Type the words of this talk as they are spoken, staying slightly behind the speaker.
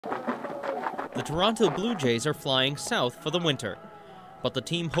The Toronto Blue Jays are flying south for the winter, but the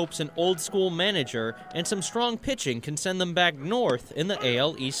team hopes an old-school manager and some strong pitching can send them back north in the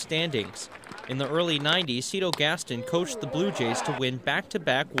AL East standings. In the early 90s, Cito Gaston coached the Blue Jays to win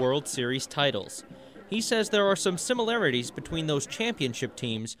back-to-back World Series titles. He says there are some similarities between those championship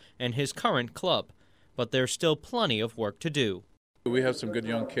teams and his current club, but there's still plenty of work to do. We have some good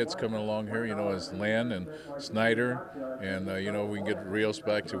young kids coming along here, as Len and Snyder, and we can get Rios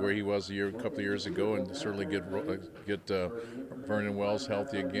back to where he was a couple of years ago, and certainly get Vernon Wells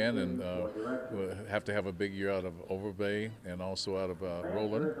healthy again, and we'll have to have a big year out of Overbay and also out of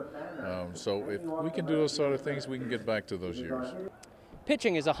Roland. So if we can do those sort of things, we can get back to those years.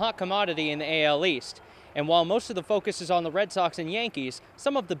 Pitching is a hot commodity in the AL East, and while most of the focus is on the Red Sox and Yankees,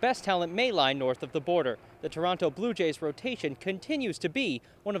 some of the best talent may lie north of the border. The Toronto Blue Jays rotation continues to be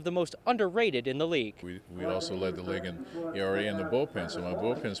one of the most underrated in the league. We also led the league in ERA and the bullpen, so my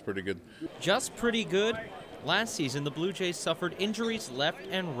bullpen's pretty good. Just pretty good? Last season, the Blue Jays suffered injuries left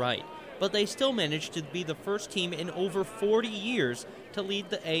and right, but they still managed to be the first team in over 40 years to lead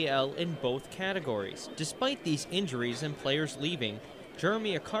the AL in both categories. Despite these injuries and players leaving,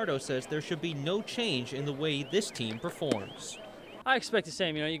 Jeremy Accardo says there should be no change in the way this team performs. I expect the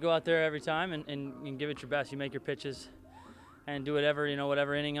same. You go out there every time and give it your best. You make your pitches and do whatever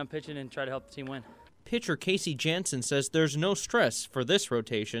inning I'm pitching and try to help the team win. Pitcher Casey Jansen says there's no stress for this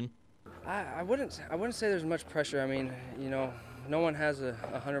rotation. I wouldn't say there's much pressure. I mean, no one has a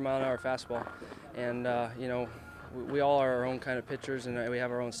 100-mile-an-hour fastball, and we all are our own kind of pitchers and we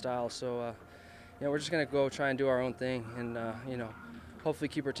have our own style. So we're just gonna go try and do our own thing, and hopefully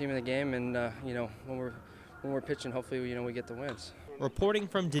keep our team in the game, and when we're pitching, hopefully we get the wins. Reporting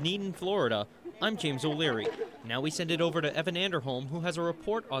from Dunedin, Florida, I'm James O'Leary. Now we send it over to Evan Anderholm, who has a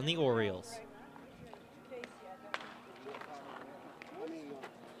report on the Orioles.